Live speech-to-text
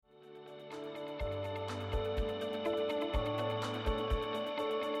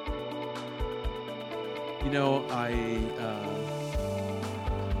Not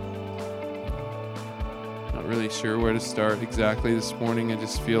really sure where to start exactly this morning. I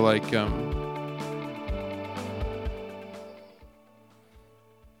just feel like I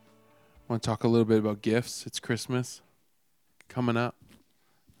want to talk a little bit about gifts. It's Christmas coming up.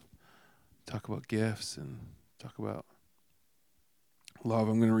 Talk about gifts and talk about love.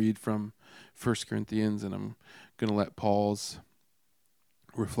 I'm going to read from 1 Corinthians, and I'm going to let Paul's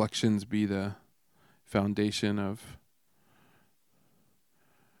reflections be the foundation of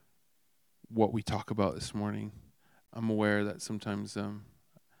what we talk about this morning. I'm aware that sometimes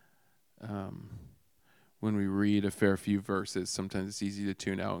when we read a fair few verses, sometimes it's easy to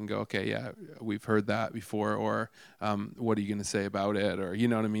tune out and go, okay, yeah, we've heard that before, or what are you going to say about it? Or, you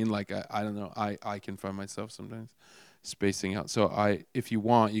know what I mean? Like, I don't know. I can find myself sometimes spacing out. So if you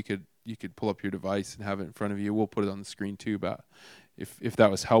want, you could pull up your device and have it in front of you. We'll put it on the screen too, but if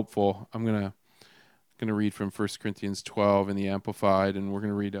that was helpful, I'm going to read from 1 Corinthians 12 in the Amplified, and we're going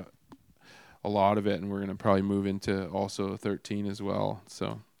to read a lot of it, and we're going to probably move into also 13 as well.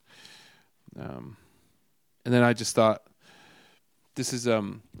 So, and then I just thought, this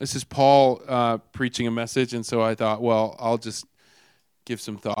is Paul preaching a message, and so I thought, well, I'll just give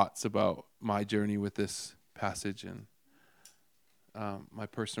some thoughts about my journey with this passage and my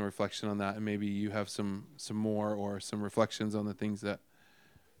personal reflection on that, and maybe you have some more or some reflections on the things that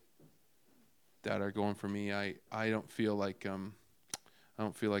are going for me. I don't feel like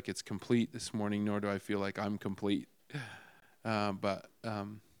it's complete this morning, nor do I feel like I'm complete. But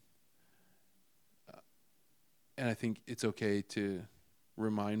and I think it's okay to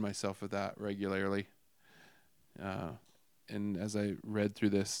remind myself of that regularly. And as I read through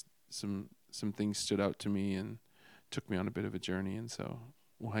this, some things stood out to me and took me on a bit of a journey. And so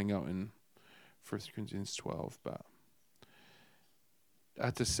we'll hang out in 1 Corinthians 12. But I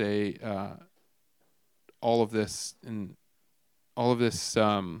have to say, all of this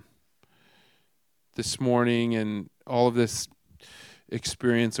this morning, and all of this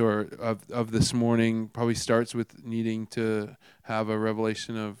experience of this morning probably starts with needing to have a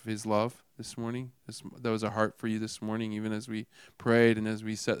revelation of his love this morning. That was a heart for you this morning, even as we prayed and as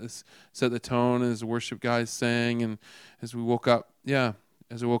we set the tone, as the worship guys sang, and as we woke up.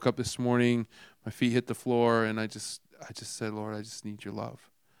 As I woke up this morning, my feet hit the floor, and I just said, Lord, I just need your love.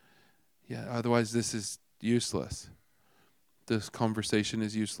 Yeah, otherwise this is useless. This conversation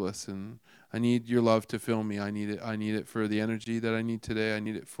is useless, and I need your love to fill me. I need it for the energy that I need today. I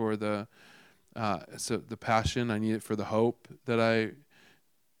need it for the passion. I need it for the hope that I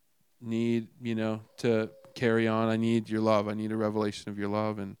need, to carry on. I need your love. I need a revelation of your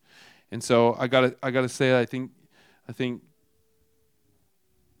love, and so I gotta say, I think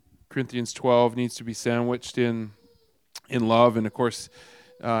Corinthians 12 needs to be sandwiched in love, and of course,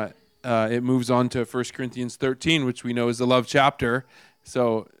 it moves on to 1 Corinthians 13, which we know is the love chapter.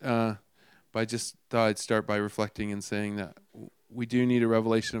 So, but I just thought I'd start by reflecting and saying that we do need a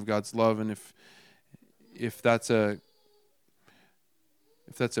revelation of God's love, and if that's a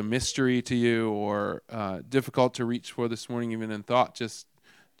mystery to you, or difficult to reach for this morning, even in thought, just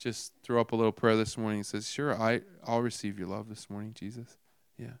throw up a little prayer this morning and says, sure, I'll receive your love this morning, Jesus.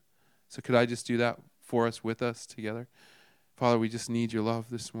 Yeah. So could I just do that for us, with us, together? Father, we just need your love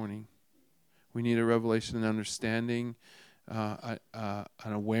this morning. We need a revelation and understanding, an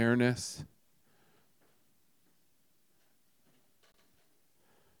awareness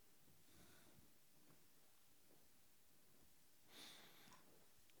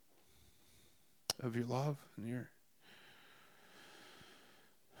of your love and your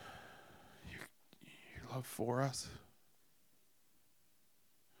love for us,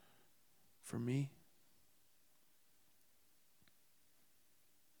 for me.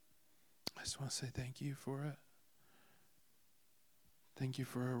 I just want to say thank you for it. Thank you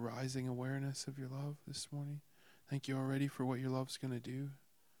for a rising awareness of your love this morning. Thank you already for what your love's going to do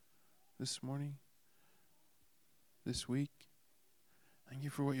this morning, this week. Thank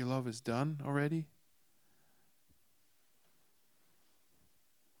you for what your love has done already.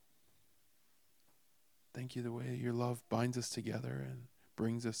 Thank you the way your love binds us together and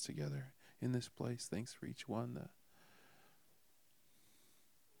brings us together in this place. Thanks for each one that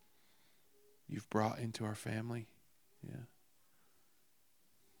you've brought into our family. Yeah.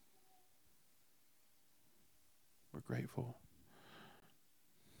 We're grateful.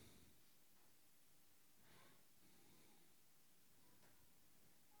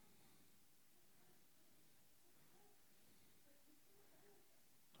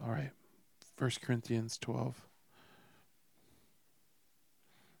 All right. 1 Corinthians 12.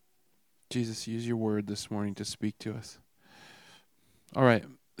 Jesus, use your word this morning to speak to us. All right.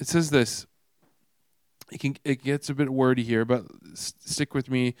 It says this. it gets a bit wordy here, but stick with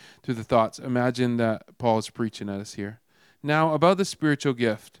me through the thoughts. Imagine that Paul is preaching at us here. Now, about the spiritual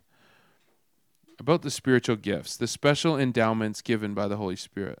gifts, the special endowments given by the Holy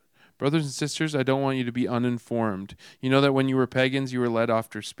Spirit. Brothers and sisters, I don't want you to be uninformed. You know that when you were pagans, you were led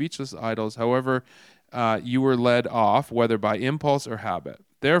after speechless idols. However, you were led off, whether by impulse or habit.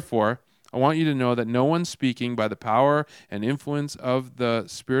 Therefore, I want you to know that no one speaking by the power and influence of the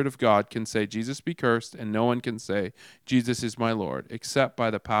Spirit of God can say, Jesus be cursed, and no one can say, Jesus is my Lord, except by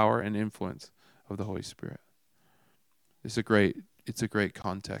the power and influence of the Holy Spirit. It's a great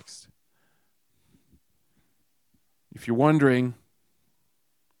context. If you're wondering,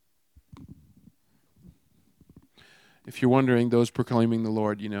 those proclaiming the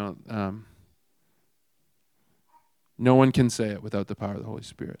Lord, no one can say it without the power of the Holy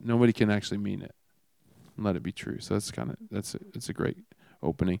Spirit. Nobody can actually mean it and let it be true. So it's a great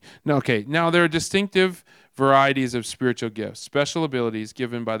opening. Now there are distinctive varieties of spiritual gifts, special abilities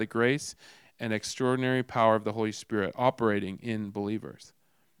given by the grace and extraordinary power of the Holy Spirit operating in believers.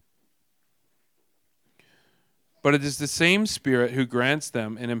 But it is the same Spirit who grants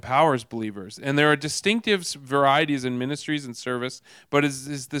them and empowers believers. And there are distinctive varieties in ministries and service, but it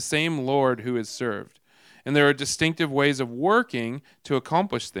is the same Lord who is served. And there are distinctive ways of working to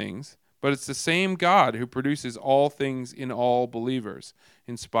accomplish things, but it's the same God who produces all things in all believers,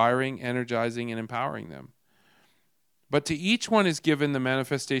 inspiring, energizing, and empowering them. But to each one is given the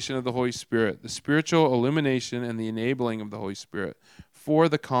manifestation of the Holy Spirit, the spiritual illumination and the enabling of the Holy Spirit for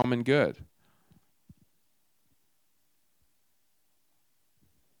the common good.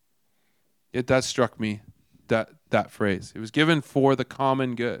 That struck me, that phrase. It was given for the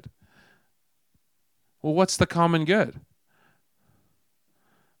common good. Well, what's the common good?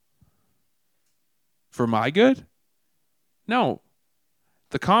 For my good? No.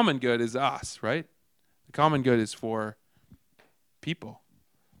 The common good is us, right? The common good is for people.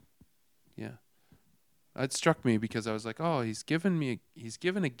 Yeah. It struck me because I was like, oh, he's given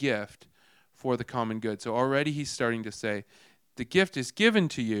a gift for the common good. So already he's starting to say, the gift is given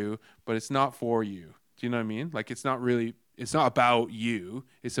to you, but it's not for you. Do you know what I mean? Like it's not about you.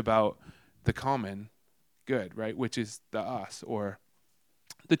 It's about the common good, right? Which is the us or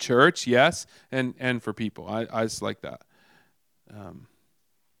the church, yes, and for people. I just like that.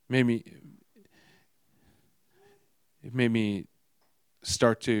 It made me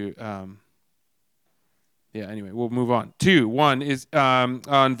start to anyway, we'll move on. 1 is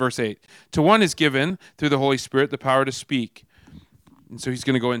on verse 8. To one is given through the Holy Spirit the power to speak. And so he's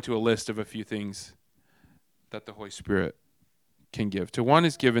going to go into a list of a few things that the Holy Spirit can give. To one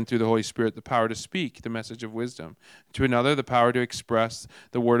is given through the Holy Spirit the power to speak the message of wisdom. To another, the power to express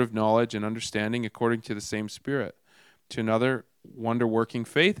the word of knowledge and understanding according to the same Spirit. To another, wonder-working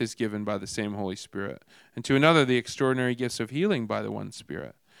faith is given by the same Holy Spirit. And to another, the extraordinary gifts of healing by the one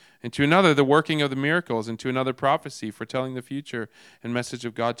Spirit. And to another, the working of the miracles. And to another, prophecy, foretelling the future and message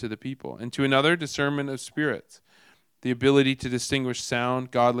of God to the people. And to another, discernment of spirits, the ability to distinguish sound,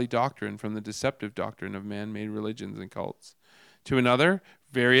 godly doctrine from the deceptive doctrine of man-made religions and cults. To another,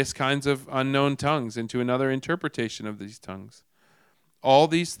 various kinds of unknown tongues, and to another, interpretation of these tongues. All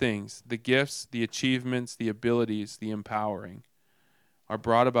these things, the gifts, the achievements, the abilities, the empowering, are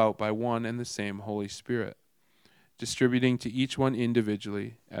brought about by one and the same Holy Spirit, distributing to each one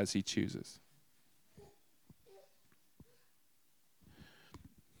individually as he chooses.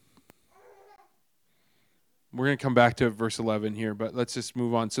 We're going to come back to verse 11 here, but let's just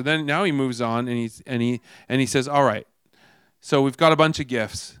move on. So then now he moves on and he says, all right, so we've got a bunch of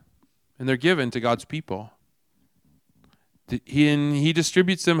gifts and they're given to God's people. He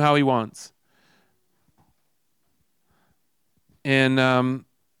distributes them how he wants. And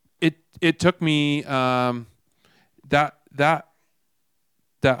it took me that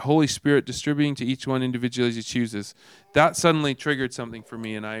Holy Spirit distributing to each one individually as he chooses. That suddenly triggered something for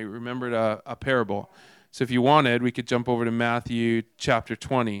me, and I remembered a parable. So if you wanted, we could jump over to Matthew chapter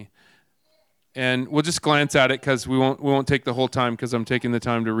 20. And we'll just glance at it because we won't take the whole time because I'm taking the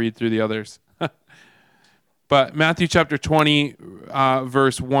time to read through the others. But Matthew chapter 20,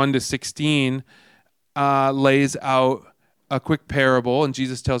 verse 1 to 16, lays out a quick parable, and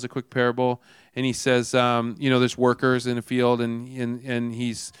Jesus tells a quick parable, and he says, there's workers in a field, and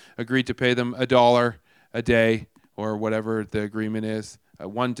he's agreed to pay them $1 a day, or whatever the agreement is,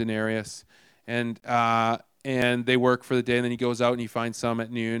 1 denarius, and they work for the day, and then he goes out and he finds some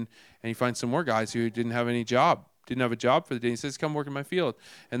at noon, and he finds some more guys who didn't have a job for the day. He says, come work in my field.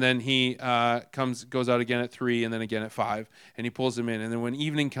 And then he goes out again at 3 and then again at 5, and he pulls them in. And then when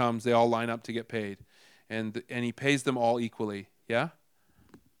evening comes, they all line up to get paid. And he pays them all equally. Yeah?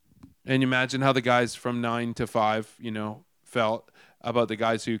 And imagine how the guys from 9 to 5, felt about the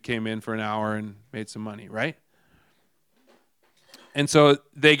guys who came in for an hour and made some money, right? And so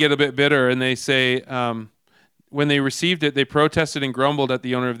they get a bit bitter, and they say, when they received it, they protested and grumbled at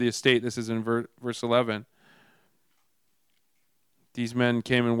the owner of the estate. This is in verse 11. These men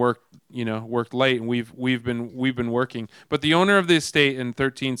came and worked late, and we've been working. But the owner of the estate in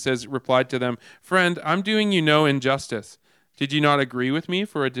 13 replied to them, "Friend, I'm doing you no injustice. Did you not agree with me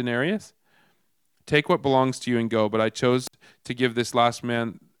for a denarius? Take what belongs to you and go. But I chose to give this last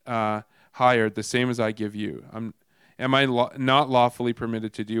man hired the same as I give you. Am I not lawfully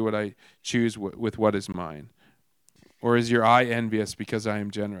permitted to do what I choose with what is mine? Or is your eye envious because I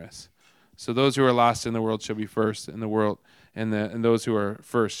am generous? So those who are last in the world shall be first in the world, and those who are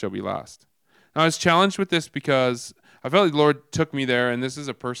first shall be last." Now, I was challenged with this because I felt like the Lord took me there, and this is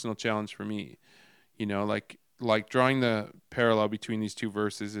a personal challenge for me. Like drawing the parallel between these two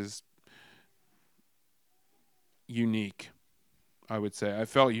verses is unique, I would say. I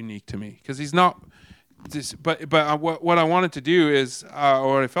felt unique to me because he's not this, but what I wanted to do is,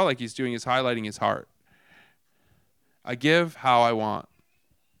 or what I felt like he's doing is highlighting his heart. I give how I want.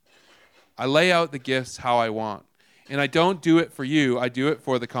 I lay out the gifts how I want. And I don't do it for you. I do it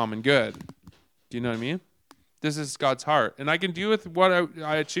for the common good. Do you know what I mean? This is God's heart. And I can do with what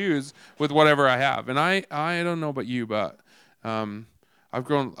I choose with whatever I have. And I don't know about you, but I've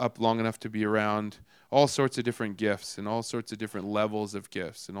grown up long enough to be around all sorts of different gifts and all sorts of different levels of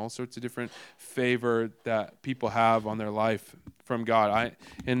gifts and all sorts of different favor that people have on their life from God.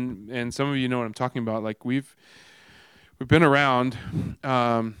 And some of you know what I'm talking about. Like we've been around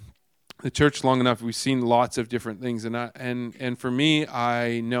the church long enough. We've seen lots of different things, and for me,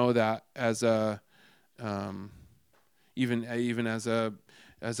 I know that as a even as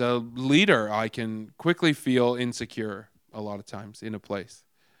a leader, I can quickly feel insecure a lot of times in a place.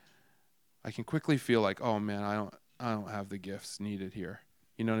 I can quickly feel like, oh man, I don't have the gifts needed here.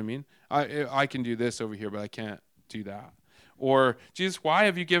 You know what I mean? I can do this over here, but I can't do that. Or, Jesus, why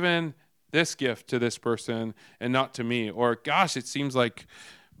have you given this gift to this person and not to me? Or, gosh, it seems like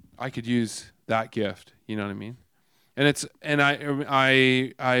I could use that gift. You know what I mean? And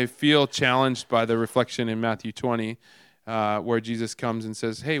I feel challenged by the reflection in Matthew 20, where Jesus comes and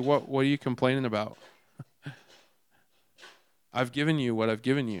says, "Hey, what are you complaining about? I've given you what I've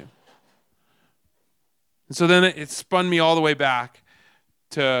given you." And so then it spun me all the way back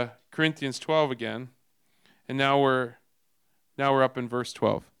to Corinthians 12 again, and now we're up in verse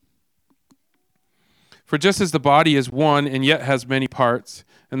 12. "For just as the body is one and yet has many parts,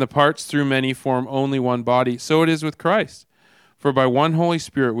 and the parts through many form only one body, so it is with Christ. For by one Holy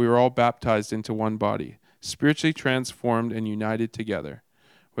Spirit we were all baptized into one body, spiritually transformed and united together.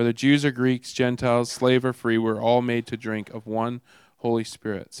 Whether Jews or Greeks, Gentiles, slave or free, we're all made to drink of one Holy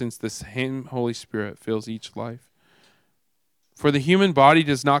Spirit, since the same Holy Spirit fills each life. For the human body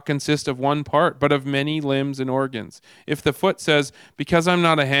does not consist of one part, but of many limbs and organs. If the foot says, 'Because I'm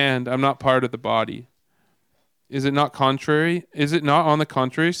not a hand, I'm not part of the body,' is it not contrary? Is it not on the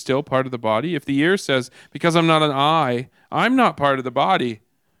contrary still part of the body? If the ear says, 'Because I'm not an eye, I'm not part of the body.'"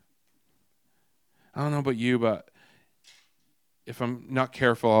 I don't know about you, but if I'm not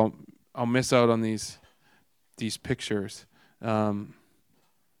careful, I'll miss out on these pictures. Because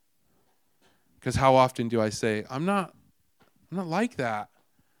how often do I say, I'm not like that.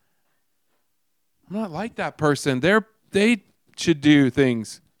 I'm not like that person. They should do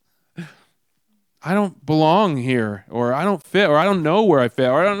things. I don't belong here, or I don't fit, or I don't know where I fit,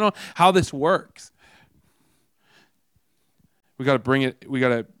 or I don't know how this works. We got to bring it.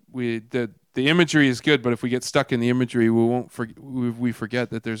 The imagery is good, but if we get stuck in the imagery, we forget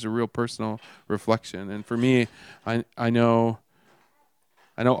that there's a real personal reflection. And for me, I know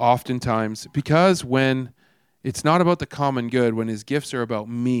oftentimes, because when it's not about the common good, when his gifts are about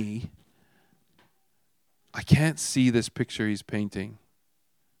me, I can't see this picture he's painting,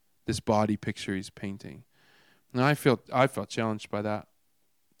 this body picture he's painting. And I felt challenged by that,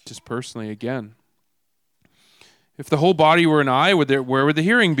 just personally again. If the whole body were an eye, where would the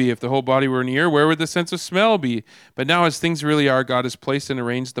hearing be? If the whole body were an ear, where would the sense of smell be? But now as things really are, God has placed and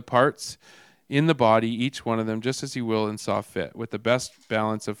arranged the parts in the body, each one of them, just as he will and saw fit, with the best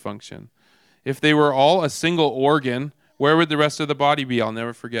balance of function. If they were all a single organ, where would the rest of the body be? I'll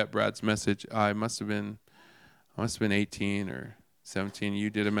never forget Brad's message. I must have been 18 or 17.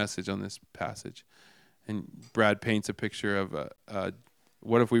 You did a message on this passage. And Brad paints a picture of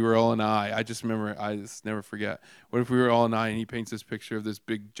what if we were all an eye? I just never forget. What if we were all an eye, and he paints this picture of this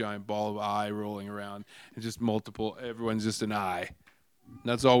big giant ball of eye rolling around, and just everyone's just an eye.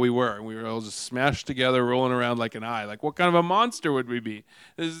 That's all we were. We were all just smashed together, rolling around like an eye. Like, what kind of a monster would we be?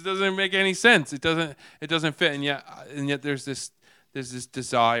 This doesn't make any sense. It doesn't fit. And yet there's this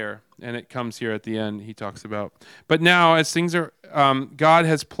desire, and it comes here at the end. He talks about. But now, as things are, God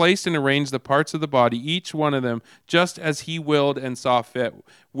has placed and arranged the parts of the body, each one of them, just as He willed and saw fit,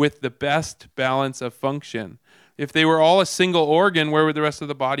 with the best balance of function. If they were all a single organ, where would the rest of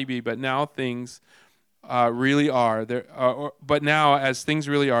the body be? But now things really are there. But now, as things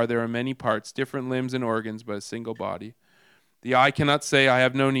really are, there are many parts, different limbs and organs, but a single body. The eye cannot say, "I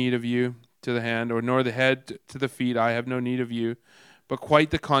have no need of you," to the hand, or nor the head to the feet, "I have no need of you." But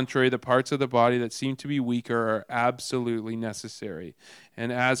quite the contrary, the parts of the body that seem to be weaker are absolutely necessary.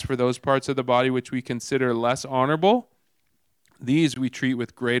 And as for those parts of the body which we consider less honorable, these we treat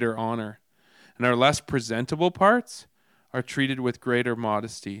with greater honor. And our less presentable parts are treated with greater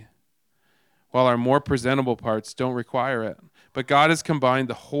modesty, while our more presentable parts don't require it. But God has combined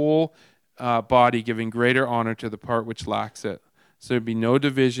the whole body, giving greater honor to the part which lacks it. So there'd be no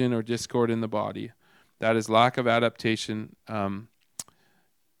division or discord in the body. That is lack of adaptation.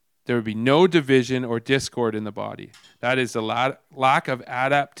 There would be no division or discord in the body. That is the lack of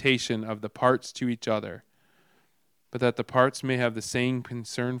adaptation of the parts to each other, but that the parts may have the same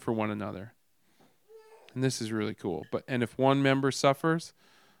concern for one another. And this is really cool. And if one member suffers,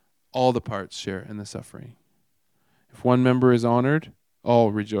 all the parts share in the suffering. If one member is honored,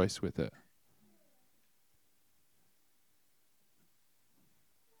 all rejoice with it.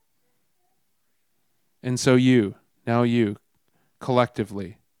 And so you,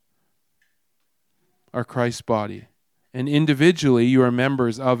 collectively, are Christ's body. And individually, you are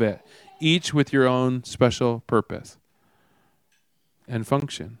members of it, each with your own special purpose and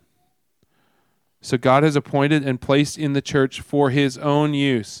function. So God has appointed and placed in the church for His own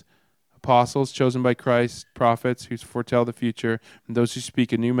use apostles chosen by Christ, prophets who foretell the future, and those who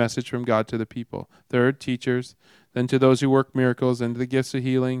speak a new message from God to the people. Third, teachers. Then to those who work miracles, and to the gifts of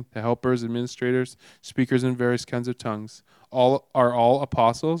healing, the helpers, administrators, speakers in various kinds of tongues. Are all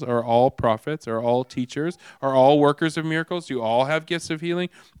apostles? Are all prophets? Are all teachers? Are all workers of miracles? Do all have gifts of healing?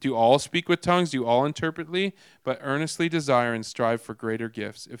 Do all speak with tongues? Do all interpretly? But earnestly desire and strive for greater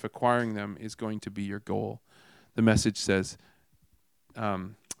gifts, if acquiring them is going to be your goal. The message says,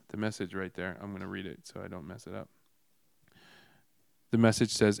 the message right there, I'm going to read it so I don't mess it up. The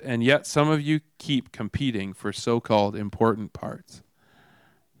message says, and yet some of you keep competing for so-called important parts.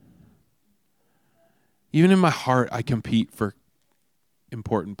 Even in my heart, I compete for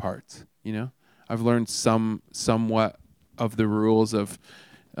important parts, you know? I've learned somewhat of the rules of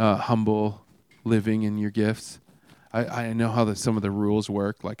humble living in your gifts. I know how some of the rules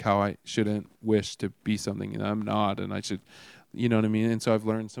work, like how I shouldn't wish to be something and I'm not, and I should, you know what I mean? And so I've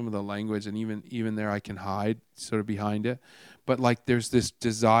learned some of the language, and even there I can hide sort of behind it. But like there's this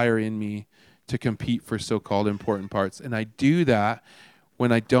desire in me to compete for so-called important parts. And I do that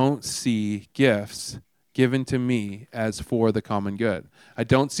when I don't see gifts given to me as for the common good. I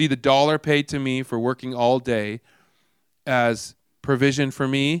don't see the dollar paid to me for working all day as provision for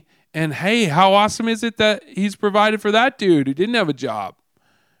me. And hey, how awesome is it that He's provided for that dude who didn't have a job?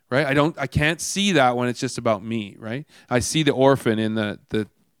 Right? I can't see that when it's just about me, right? I see the orphan in the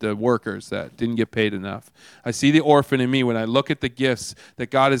workers that didn't get paid enough. I see the orphan in me when I look at the gifts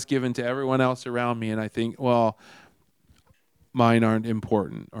that God has given to everyone else around me, and I think, well, mine aren't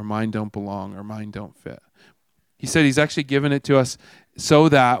important, or mine don't belong, or mine don't fit. He said He's actually given it to us so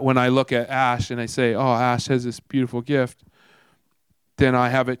that when I look at Ash and I say, oh, Ash has this beautiful gift, then I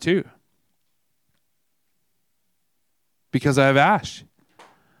have it too. Because I have Ash.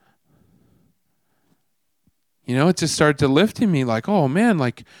 You know, it just started to lift in me like, oh man,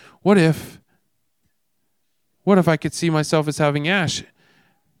 like what if I could see myself as having Ash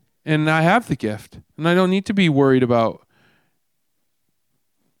and I have the gift and I don't need to be worried about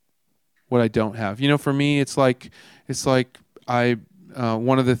what I don't have. You know, for me, it's like I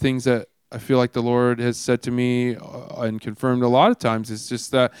one of the things that I feel like the Lord has said to me and confirmed a lot of times is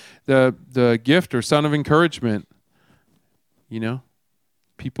just that the gift or son of encouragement. You know,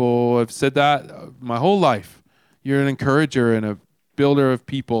 people have said that my whole life. You're an encourager and a builder of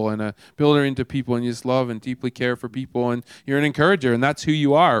people and a builder into people, and you just love and deeply care for people, and you're an encourager, and that's who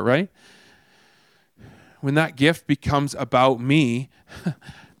you are, right? When that gift becomes about me,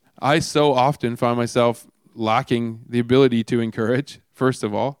 I so often find myself lacking the ability to encourage. First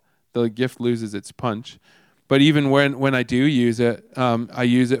of all, the gift loses its punch. But even when I do use it, I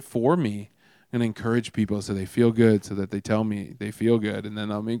use it for me and encourage people so they feel good, so that they tell me they feel good, and then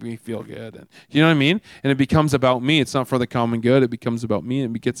they'll make me feel good. And you know what I mean? And it becomes about me. It's not for the common good. It becomes about me,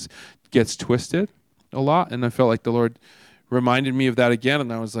 and it gets twisted a lot. And I felt like the Lord reminded me of that again.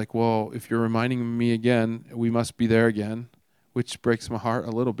 And I was like, well, if you're reminding me again, we must be there again, which breaks my heart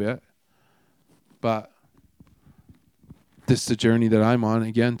a little bit. But this is the journey that I'm on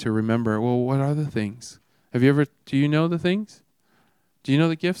again, to remember, well, what are the things? Do you know the things? Do you know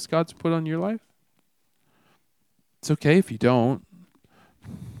the gifts God's put on your life? It's okay if you don't.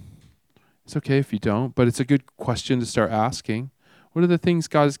 It's okay if you don't, but it's a good question to start asking. What are the things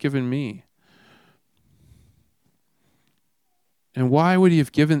God has given me? And why would he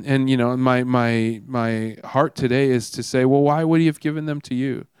have given, and my heart today is to say, well, why would he have given them to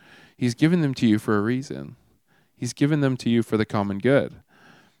you? He's given them to you for a reason. He's given them to you for the common good.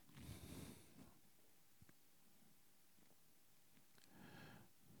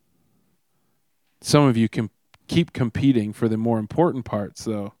 Some of you can keep competing for the more important parts,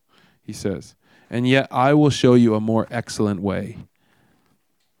 though, he says. And yet I will show you a more excellent way.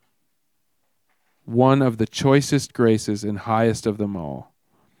 One of the choicest graces and highest of them all,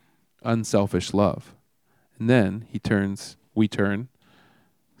 unselfish love. And then we turn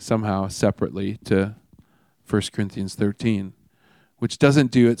somehow separately to 1 Corinthians 13, which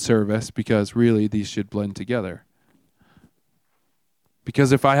doesn't do it service, because really these should blend together.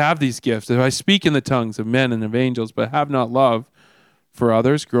 Because if I have these gifts, if I speak in the tongues of men and of angels, but have not love for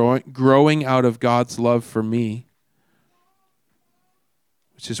others, growing out of God's love for me,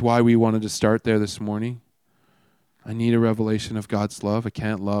 which is why we wanted to start there this morning. I need a revelation of God's love. I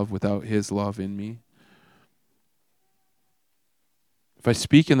can't love without his love in me. If I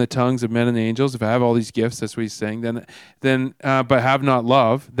speak in the tongues of men and angels, if I have all these gifts, that's what he's saying, then but have not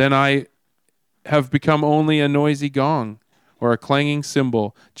love, then I have become only a noisy gong or a clanging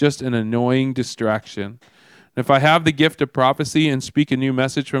cymbal, just an annoying distraction. If I have the gift of prophecy and speak a new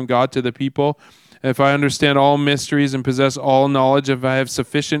message from God to the people, if I understand all mysteries and possess all knowledge, if I have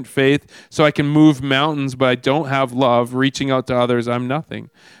sufficient faith so I can move mountains, but I don't have love, reaching out to others, I'm nothing.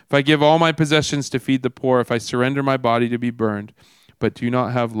 If I give all my possessions to feed the poor, if I surrender my body to be burned, but do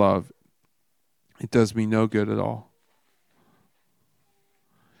not have love, it does me no good at all.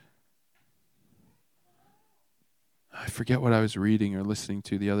 I forget what I was reading or listening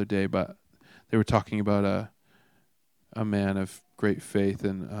to the other day, but they were talking about a man of great faith,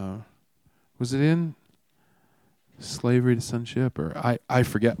 and was it in Slavery to Sonship, or I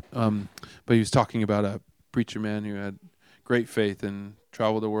forget, but he was talking about a preacher man who had great faith and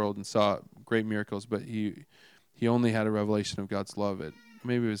traveled the world and saw great miracles, but he only had a revelation of God's love at,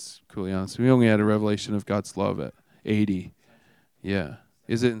 maybe it was Kulianos, he only had a revelation of God's love at 80. Yeah.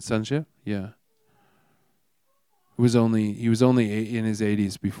 Is it in Sonship? Yeah. He was only in his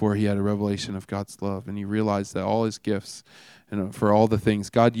 80s before he had a revelation of God's love, and he realized that all his gifts and for all the things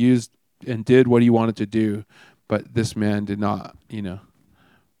God used and did what he wanted to do, but this man did not,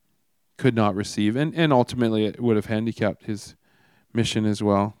 could not receive, and ultimately it would have handicapped his mission as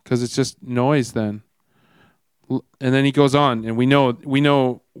well, because it's just noise then. And then he goes on, and we know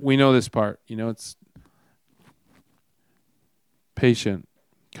this part. It's patient,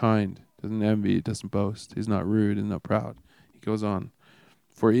 kind, doesn't envy, doesn't boast, is not rude, is not proud. He goes on.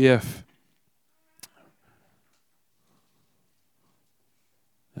 For if,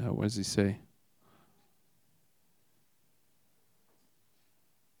 what does he say?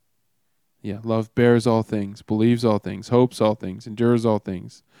 Yeah, love bears all things, believes all things, hopes all things, endures all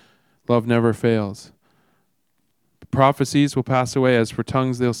things. Love never fails. Prophecies will pass away. As for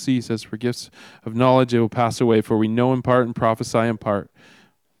tongues, they'll cease. As for gifts of knowledge, it will pass away. For we know in part and prophesy in part.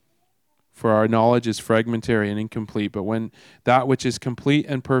 For our knowledge is fragmentary and incomplete. But when that which is complete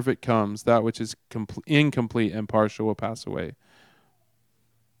and perfect comes, that which is incomplete and partial will pass away.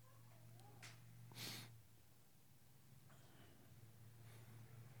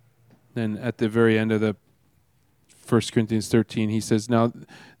 Then at the very end of the 1 Corinthians 13, he says, Now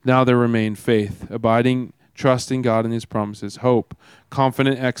there remain faith, abiding trust in God and his promises, hope,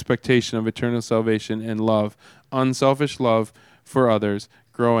 confident expectation of eternal salvation, and love, unselfish love for others,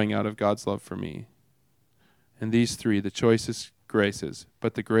 growing out of God's love for me. And these three, the choicest graces,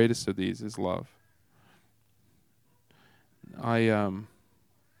 but the greatest of these is love. I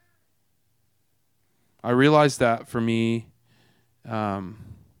realize that for me,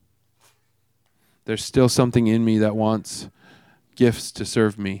 there's still something in me that wants gifts to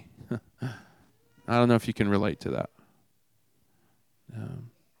serve me. I don't know if you can relate to that.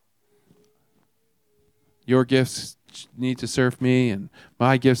 Your gifts need to serve me, and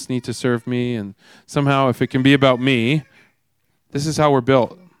my gifts need to serve me, and somehow if it can be about me, this is how we're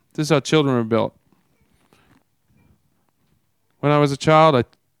built. This is how children are built. When I was a child, I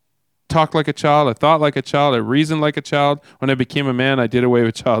talked like a child. I thought like a child. I reasoned like a child. When I became a man, I did away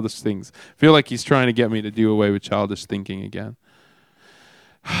with childish things. I feel like he's trying to get me to do away with childish thinking again.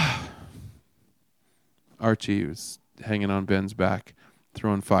 Archie was hanging on Ben's back,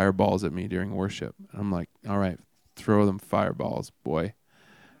 throwing fireballs at me during worship. I'm like, all right, throw them fireballs, boy.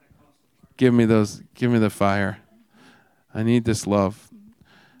 Give me the fire. I need this love.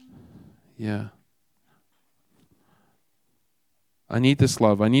 Yeah. I need this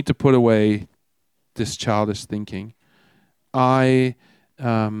love. I need to put away this childish thinking. I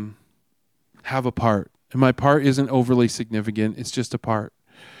have a part, and my part isn't overly significant. It's just a part.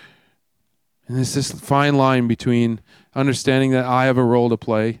 And there's this fine line between understanding that I have a role to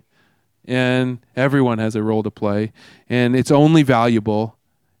play and everyone has a role to play, and it's only valuable.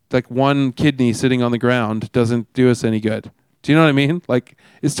 Like one kidney sitting on the ground doesn't do us any good. Do you know what I mean? Like,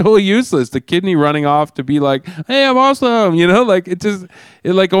 it's totally useless. The kidney running off to be like, hey, I'm awesome. You know, like it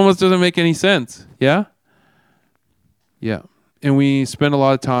like almost doesn't make any sense. Yeah? Yeah. And we spend a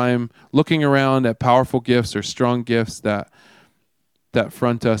lot of time looking around at powerful gifts or strong gifts that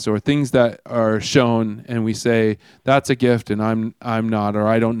front us, or things that are shown, and we say, that's a gift and I'm not, or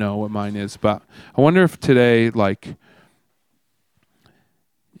I don't know what mine is. But I wonder if today, like,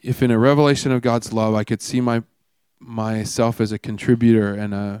 if in a revelation of God's love, I could see myself as a contributor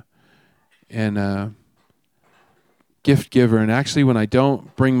and a gift giver. And actually, when I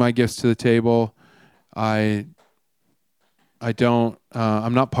don't bring my gifts to the table, I'm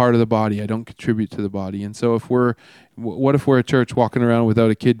not part of the body. I don't contribute to the body. And so what if we're a church walking around without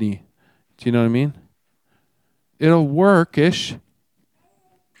a kidney? Do you know what I mean? It'll work-ish.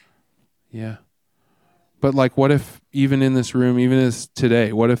 Yeah. But like, what if even in this room, even as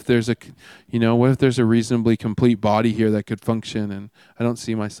today, what if there's a reasonably complete body here that could function, and I don't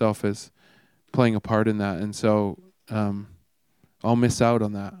see myself as playing a part in that, and so I'll miss out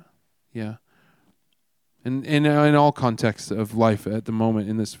on that. Yeah. And in all contexts of life at the moment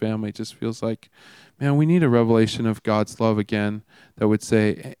in this family, it just feels like, man, we need a revelation of God's love again that would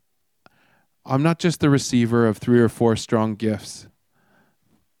say, I'm not just the receiver of 3 or 4 strong gifts,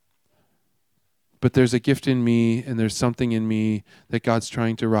 but there's a gift in me, and there's something in me that God's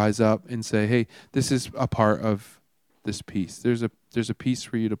trying to rise up and say, hey, this is a part of this piece. There's a piece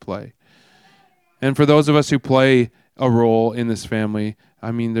for you to play. And for those of us who play a role in this family,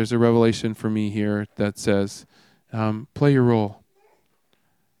 I mean, there's a revelation for me here that says, play your role.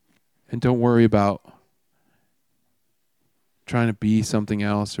 And don't worry about trying to be something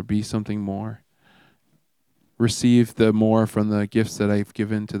else or be something more. Receive the more from the gifts that I've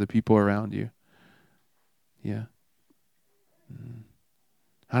given to the people around you. Yeah.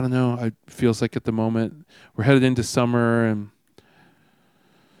 I don't know. It feels like at the moment we're headed into summer, and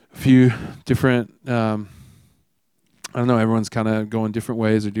a few different, I don't know, everyone's kind of going different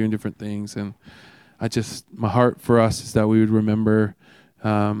ways or doing different things. And my heart for us is that we would remember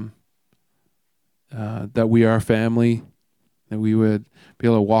that we are family, that we would be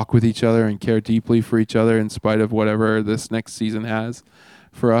able to walk with each other and care deeply for each other in spite of whatever this next season has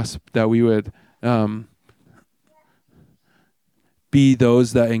for us, that we would be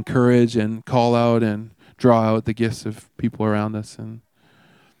those that encourage and call out and draw out the gifts of people around us, and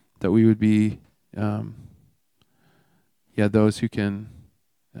that we would be those who can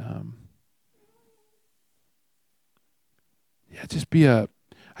just be I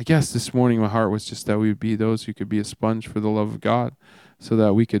guess this morning my heart was just that we would be those who could be a sponge for the love of God, so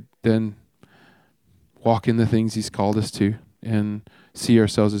that we could then walk in the things he's called us to and see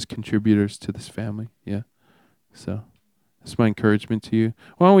ourselves as contributors to this family. Yeah. So that's my encouragement to you.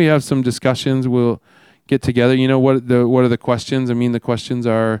 Why don't we have some discussions? We'll get together. You know, what are the questions? I mean, the questions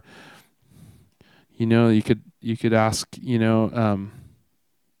are, you could ask, you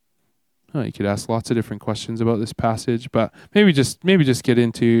could ask lots of different questions about this passage, but maybe just get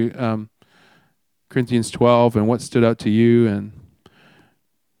into Corinthians 12 and what stood out to you and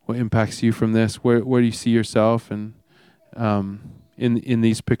what impacts you from this. Where do you see yourself? And in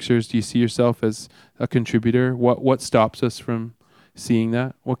these pictures, do you see yourself as a contributor? What stops us from seeing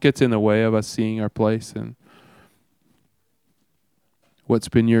that? What gets in the way of us seeing our place? And what's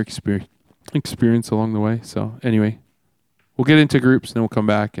been your experience along the way? So anyway, we'll get into groups and then we'll come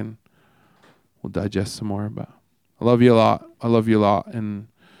back and we'll digest some more. But I love you a lot. And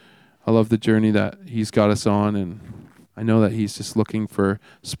I love the journey that he's got us on. And I know that he's just looking for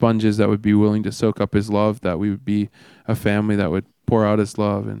sponges that would be willing to soak up his love, that we would be a family that would pour out his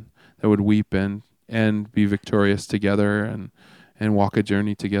love and that would weep and be victorious together and walk a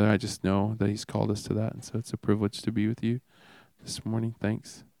journey together. I just know that he's called us to that. And so it's a privilege to be with you this morning.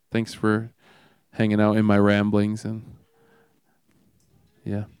 Thanks for hanging out in my ramblings. And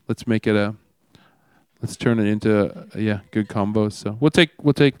Yeah, let's turn it into good combos. So we'll take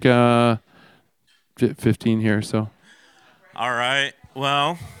 15 here. So All right.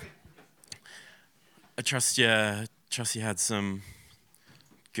 Well, I trust you had some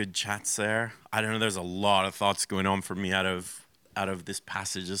good chats there. I don't know. There's a lot of thoughts going on for me out of this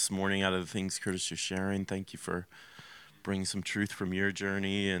passage this morning, out of the things Curtis you're sharing. Thank you for bringing some truth from your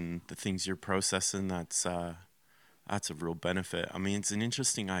journey and the things you're processing. That's a real benefit. I mean, it's an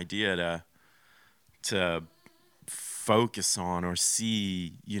interesting idea to focus on or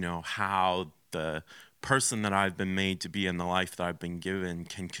see, how the person that I've been made to be in the life that I've been given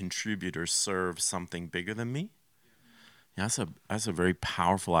can contribute or serve something bigger than me. Yeah, that's a very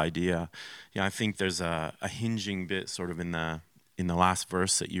powerful idea. Yeah, I think there's a hinging bit sort of in the last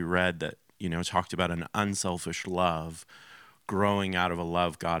verse that you read that talked about an unselfish love growing out of a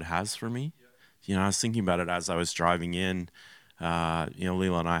love God has for me. I was thinking about it as I was driving in.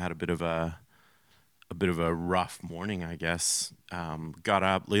 Leela and I had a bit of a rough morning, I guess. Got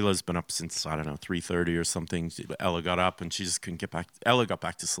up. Leela's been up since, I don't know, 3:30 or something. Ella got up and she just couldn't get back. Ella got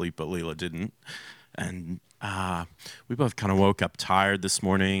back to sleep, but Leela didn't. And we both kind of woke up tired this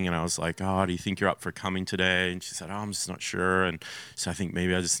morning. And I was like, "Oh, do you think you're up for coming today?" And she said, "Oh, I'm just not sure." And so I think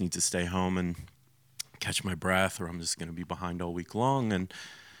maybe I just need to stay home and catch my breath, or I'm just going to be behind all week long. And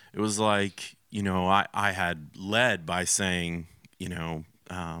it was like, I had led by saying,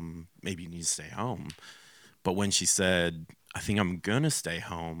 maybe you need to stay home. But when she said, "I think I'm going to stay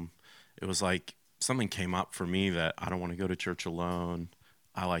home," it was like something came up for me that I don't want to go to church alone.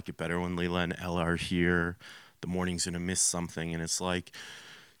 I like it better when Leela and Ella are here. The morning's going to miss something. And it's like,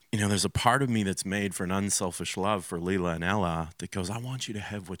 there's a part of me that's made for an unselfish love for Leela and Ella that goes, I want you to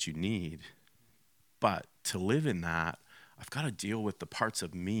have what you need. But to live in that, I've got to deal with the parts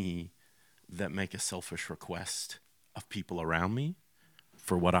of me that make a selfish request of people around me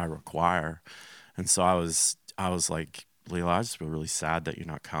for what I require. And so I was like, "Leela, I just feel really sad that you're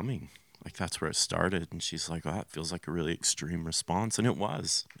not coming." Like, that's where it started. And she's like, "Well, that feels like a really extreme response." And it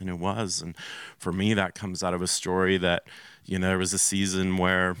was. And for me, that comes out of a story that, there was a season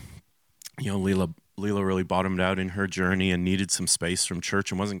where, Leela really bottomed out in her journey and needed some space from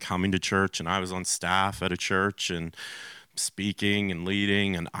church and wasn't coming to church. And I was on staff at a church and speaking and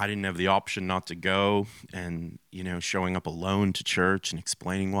leading, and I didn't have the option not to go. And showing up alone to church and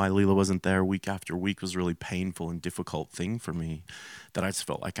explaining why Leela wasn't there week after week was a really painful and difficult thing for me that I just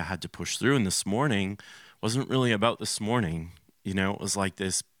felt like I had to push through. And this morning wasn't really about this morning. It was like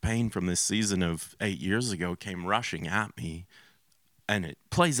this pain from this season of 8 years ago came rushing at me, and it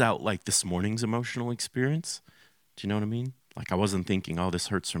plays out like this morning's emotional experience. Do you know what I mean? Like, I wasn't thinking, "Oh, this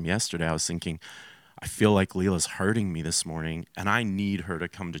hurts from yesterday." I was thinking, I feel like Leela's hurting me this morning, and I need her to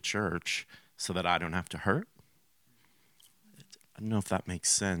come to church so that I don't have to hurt. I don't know if that makes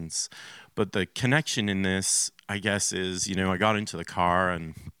sense. But the connection in this, I guess, is, I got into the car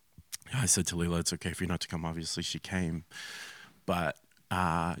and I said to Leela, "It's okay for you not to come." Obviously, she came. But,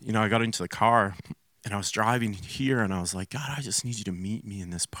 I got into the car and I was driving here and I was like, "God, I just need you to meet me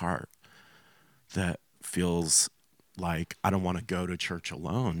in this part that feels like I don't want to go to church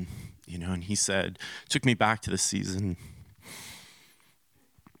alone." And he said, took me back to the season.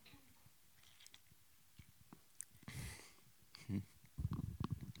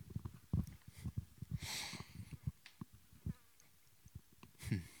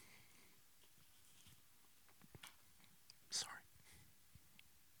 Sorry.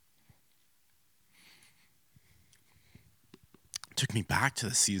 Took me back to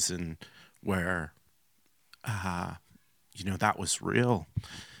the season where, that was real.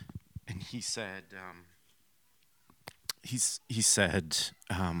 And he said, he said,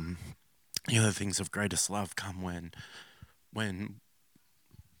 the things of greatest love come when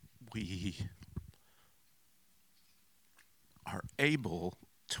we are able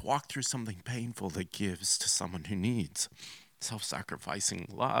to walk through something painful that gives to someone who needs. Self-sacrificing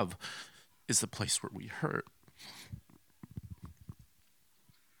love is the place where we hurt.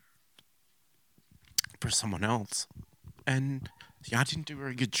 For someone else. And I didn't do a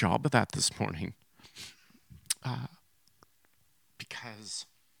very good job of that this morning. Because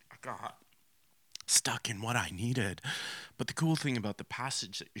I got stuck in what I needed. But the cool thing about the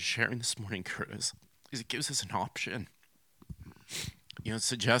passage that you're sharing this morning, Curtis, is it gives us an option. It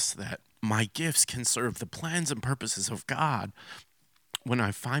suggests that my gifts can serve the plans and purposes of God when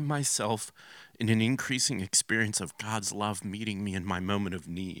I find myself in an increasing experience of God's love meeting me in my moment of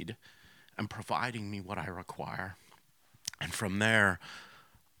need and providing me what I require. And from there,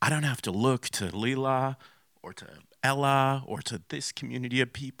 I don't have to look to Leela or to Ella or to this community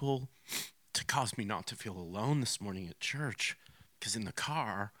of people to cause me not to feel alone this morning at church, Because in the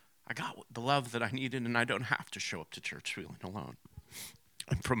car, I got the love that I needed, and I don't have to show up to church feeling alone.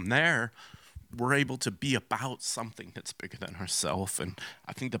 And from there, we're able to be about something that's bigger than ourselves. And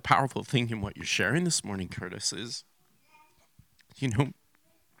I think the powerful thing in what you're sharing this morning, Curtis, is, we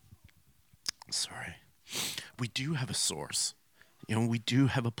do have a source. We do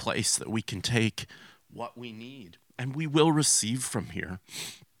have a place that we can take what we need, and we will receive from here.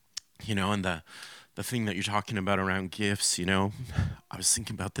 And the thing that you're talking about around gifts, I was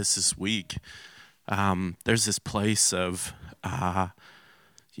thinking about this week. There's this place of,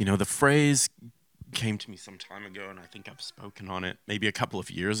 the phrase came to me some time ago, and I think I've spoken on it maybe a couple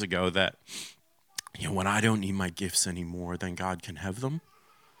of years ago, that, when I don't need my gifts anymore, then God can have them.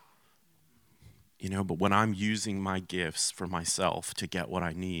 But when I'm using my gifts for myself to get what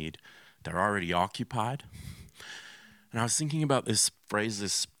I need, they're already occupied. And I was thinking about this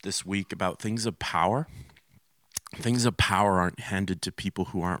phrase this week about things of power. Things of power aren't handed to people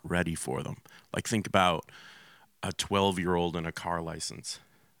who aren't ready for them. Like, think about a 12-year-old and a car license.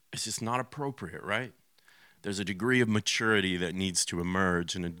 It's just not appropriate, right? There's a degree of maturity that needs to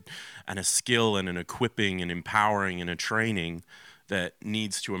emerge, and a skill and an equipping and empowering and a training that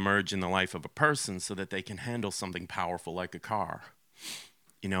needs to emerge in the life of a person so that they can handle something powerful like a car.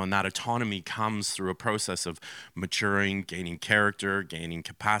 And that autonomy comes through a process of maturing, gaining character, gaining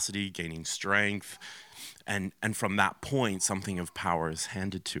capacity, gaining strength. And from that point, something of power is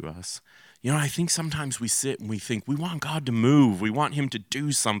handed to us. I think sometimes we sit and we think we want God to move. We want him to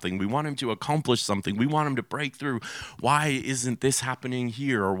do something. We want him to accomplish something. We want him to break through. Why isn't this happening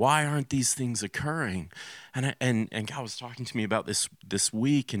here? Or why aren't these things occurring? And God was talking to me about this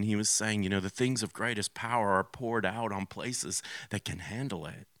week, and he was saying, the things of greatest power are poured out on places that can handle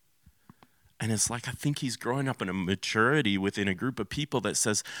it. And it's like, I think he's growing up in a maturity within a group of people that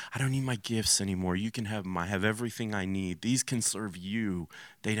says, I don't need my gifts anymore. You can have them. I have everything I need. These can serve you.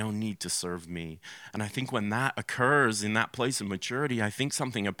 They don't need to serve me. And I think when that occurs in that place of maturity, I think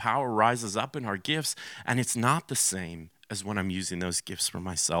something of power rises up in our gifts, and it's not the same as when I'm using those gifts for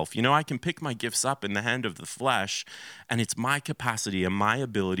myself. I can pick my gifts up in the hand of the flesh, and it's my capacity and my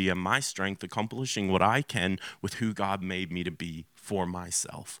ability and my strength accomplishing what I can with who God made me to be for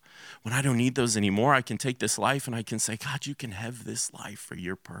myself. When I don't need those anymore, I can take this life and I can say, God, you can have this life for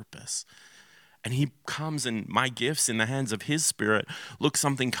your purpose. And he comes, and my gifts in the hands of his Spirit look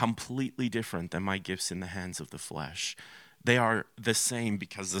something completely different than my gifts in the hands of the flesh. They are the same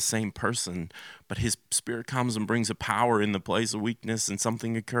because the same person, but his Spirit comes and brings a power in the place of weakness, and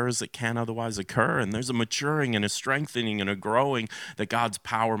something occurs that can't otherwise occur. And there's a maturing and a strengthening and a growing that God's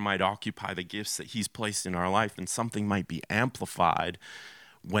power might occupy the gifts that he's placed in our life, and something might be amplified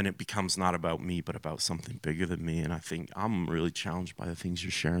when it becomes not about me, but about something bigger than me. And I think I'm really challenged by the things you're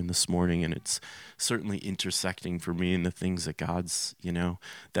sharing this morning, and it's certainly intersecting for me in the things that God's,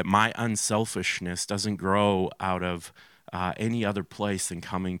 that my unselfishness doesn't grow out of any other place than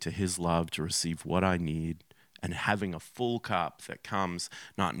coming to his love to receive what I need, and having a full cup that comes,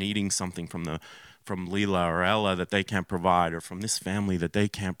 not needing something from Leela or Ella that they can't provide, or from this family that they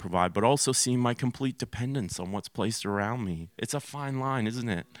can't provide, but also seeing my complete dependence on what's placed around me. It's a fine line, isn't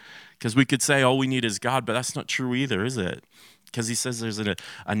it? Because we could say all we need is God, but that's not true either, is it? Because he says there's a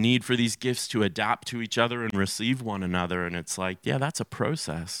need for these gifts to adapt to each other and receive one another. And it's like, yeah, that's a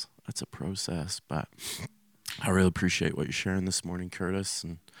process. That's a process. But I really appreciate what you're sharing this morning, Curtis.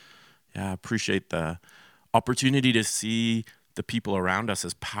 And yeah, I appreciate the opportunity to see the people around us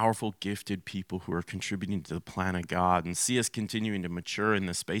as powerful, gifted people who are contributing to the plan of God, and see us continuing to mature in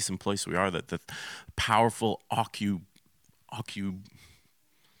the space and place we are, that the powerful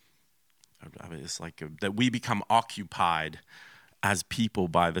that we become occupied as people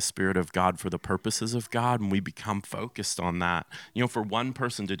by the Spirit of God for the purposes of God, and we become focused on that. For one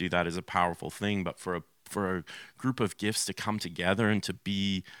person to do that is a powerful thing, but for a group of gifts to come together and to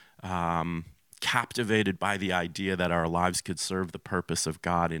be captivated by the idea that our lives could serve the purpose of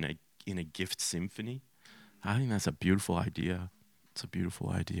God in a gift symphony, I think that's a beautiful idea. It's a beautiful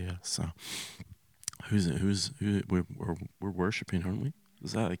idea. So, we're worshiping, aren't we?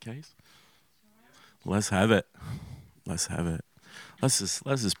 Is that the case? Let's have it. Let's have it. Let's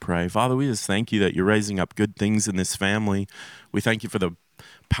just pray. Father, we just thank you that you're raising up good things in this family. We thank you for the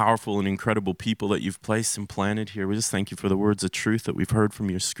powerful and incredible people that you've placed and planted here. We just thank you for the words of truth that we've heard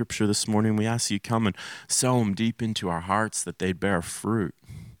from your scripture this morning. We ask you to come and sow them deep into our hearts, that they'd bear fruit.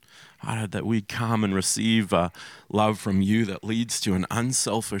 God, that we'd come and receive love from you that leads to an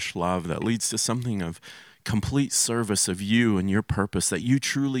unselfish love, that leads to something of complete service of you and your purpose, that you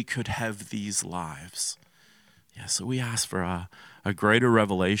truly could have these lives. Yeah, so we ask for a greater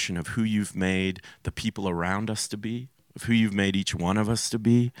revelation of who you've made the people around us to be, of who you've made each one of us to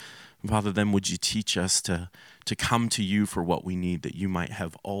be. And Father, then would you teach us to come to you for what we need, that you might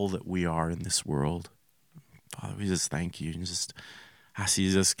have all that we are in this world. Father, we just thank you and just ask you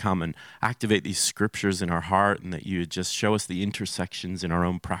to just come and activate these scriptures in our heart, and that you would just show us the intersections in our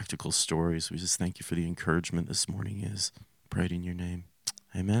own practical stories. We just thank you for the encouragement this morning is. Prayed in your name.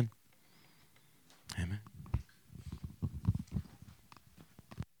 Amen. Amen.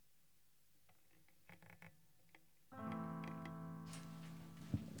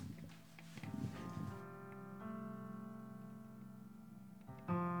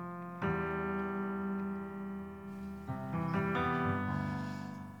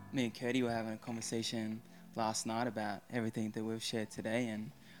 Me and Cody were having a conversation last night about everything that we've shared today, and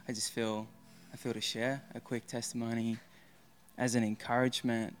I feel to share a quick testimony as an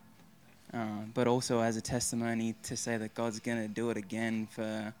encouragement, but also as a testimony to say that God's going to do it again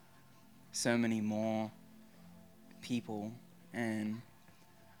for so many more people. And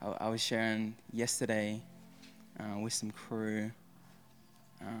I was sharing yesterday with some crew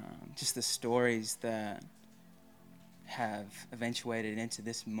just the stories that have eventuated into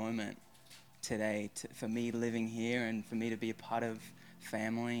this moment today, for me living here and for me to be a part of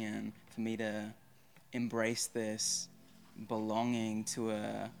family and for me to embrace this belonging to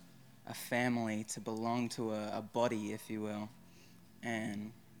a family, to belong to a body, if you will.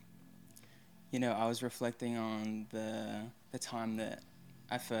 And, you know, I was reflecting on the time that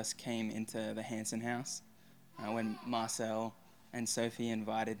I first came into the Hanson house when Marcel and Sophie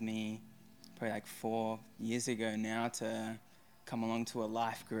invited me probably like 4 years ago now to come along to a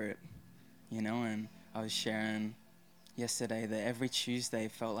life group, you know, and I was sharing yesterday that every Tuesday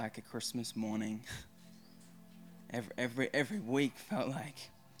felt like a Christmas morning. every week felt like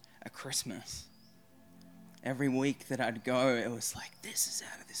a Christmas. Every week that I'd go, it was like, this is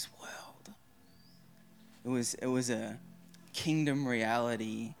out of this world. It was a kingdom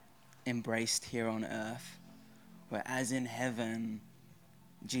reality embraced here on earth, where as in heaven,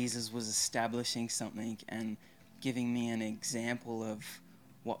 Jesus was establishing something and giving me an example of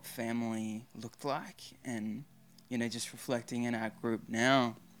what family looked like. And, you know, just reflecting in our group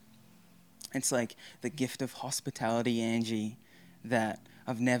now, it's like the gift of hospitality, Angie, that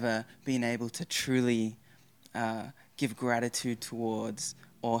I've never been able to truly give gratitude towards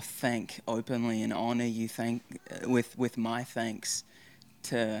or thank openly and honor you with my thanks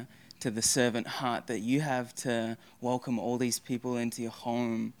to the servant heart that you have to welcome all these people into your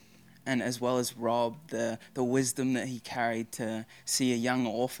home, and as well as Rob, the wisdom that he carried to see a young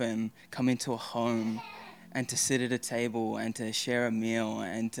orphan come into a home and to sit at a table and to share a meal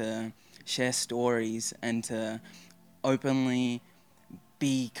and to share stories and to openly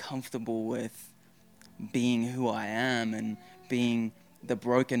be comfortable with being who I am and being the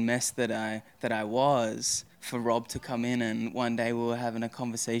broken mess that I was, for Rob to come in. And one day we were having a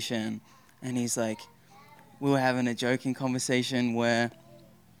conversation and he's like, we were having a joking conversation where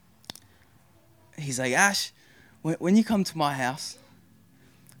he's like, Ash, when you come to my house,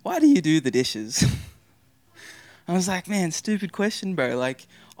 why do you do the dishes? I was like, man, stupid question, bro. Like,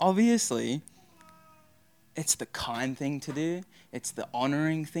 obviously, it's the kind thing to do. It's the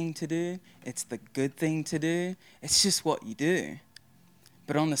honoring thing to do. It's the good thing to do. It's just what you do.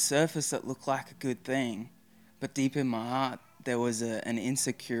 But on the surface, it looked like a good thing. But deep in my heart, there was an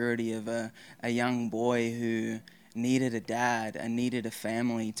insecurity of a young boy who needed a dad and needed a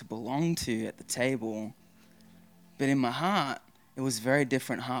family to belong to at the table. But in my heart, it was very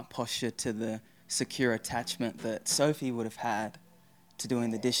different heart posture to the secure attachment that Sophie would have had to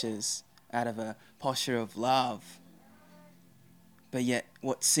doing the dishes out of a posture of love. But yet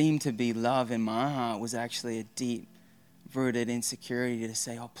what seemed to be love in my heart was actually a deep-rooted insecurity to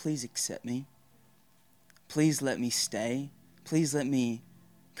say, oh, please accept me. Please let me stay. Please let me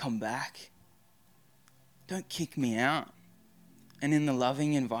come back. Don't kick me out. And in the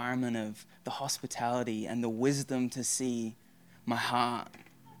loving environment of the hospitality and the wisdom to see my heart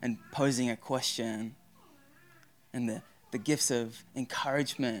and posing a question, and the gifts of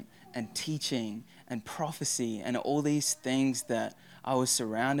encouragement and teaching and prophecy and all these things that I was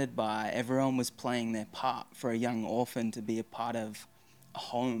surrounded by, everyone was playing their part for a young orphan to be a part of a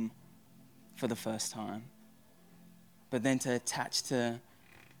home for the first time. But then to attach to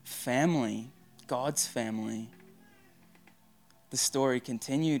family, God's family, the story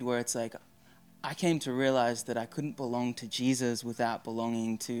continued where it's like, I came to realize that I couldn't belong to Jesus without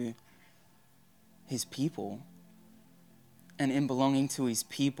belonging to his people. And in belonging to his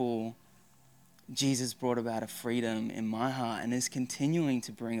people, Jesus brought about a freedom in my heart and is continuing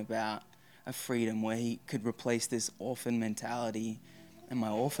to bring about a freedom where he could replace this orphan mentality in my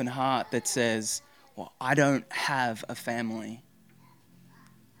orphan heart that says, well, I don't have a family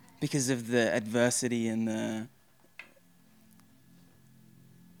because of the adversity and the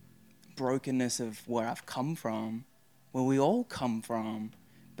brokenness of where I've come from, where we all come from.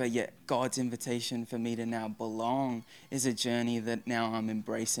 But yet God's invitation for me to now belong is a journey that now I'm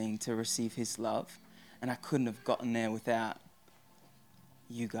embracing to receive his love. And I couldn't have gotten there without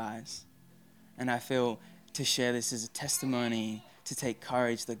you guys. And I feel to share this as a testimony, to take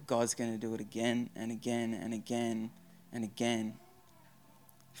courage that God's going to do it again and again and again and again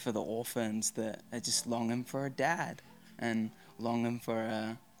for the orphans that are just longing for a dad and longing for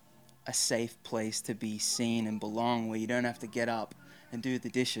a safe place to be seen and belong, where you don't have to get up and do the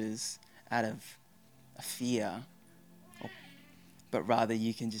dishes out of a fear, but rather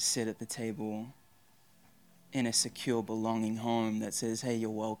you can just sit at the table in a secure, belonging home that says, hey, you're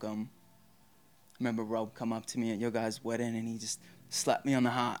welcome. I remember Rob come up to me at your guys' wedding and he just slapped me on the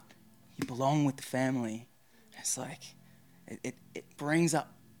heart. You belong with the family. It's like, it brings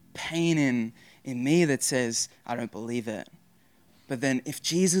up pain in me that says, I don't believe it. But then if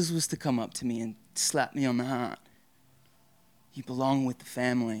Jesus was to come up to me and slap me on the heart, you belong with the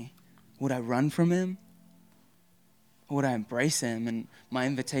family, would I run from him? Or would I embrace him? And my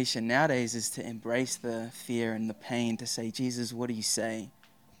invitation nowadays is to embrace the fear and the pain, to say, Jesus, what do you say?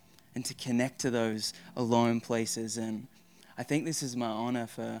 And to connect to those alone places. And I think this is my honor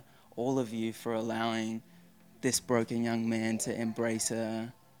for all of you for allowing this broken young man to embrace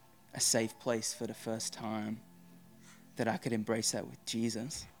a safe place for the first time, that I could embrace that with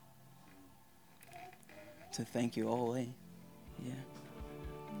Jesus. So thank you all, eh? Yeah,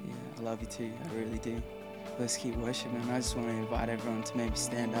 I love you too, I really do. Let's keep worshiping. I just want to invite everyone to maybe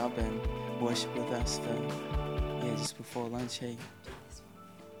stand up and worship with us for, just before lunch, hey?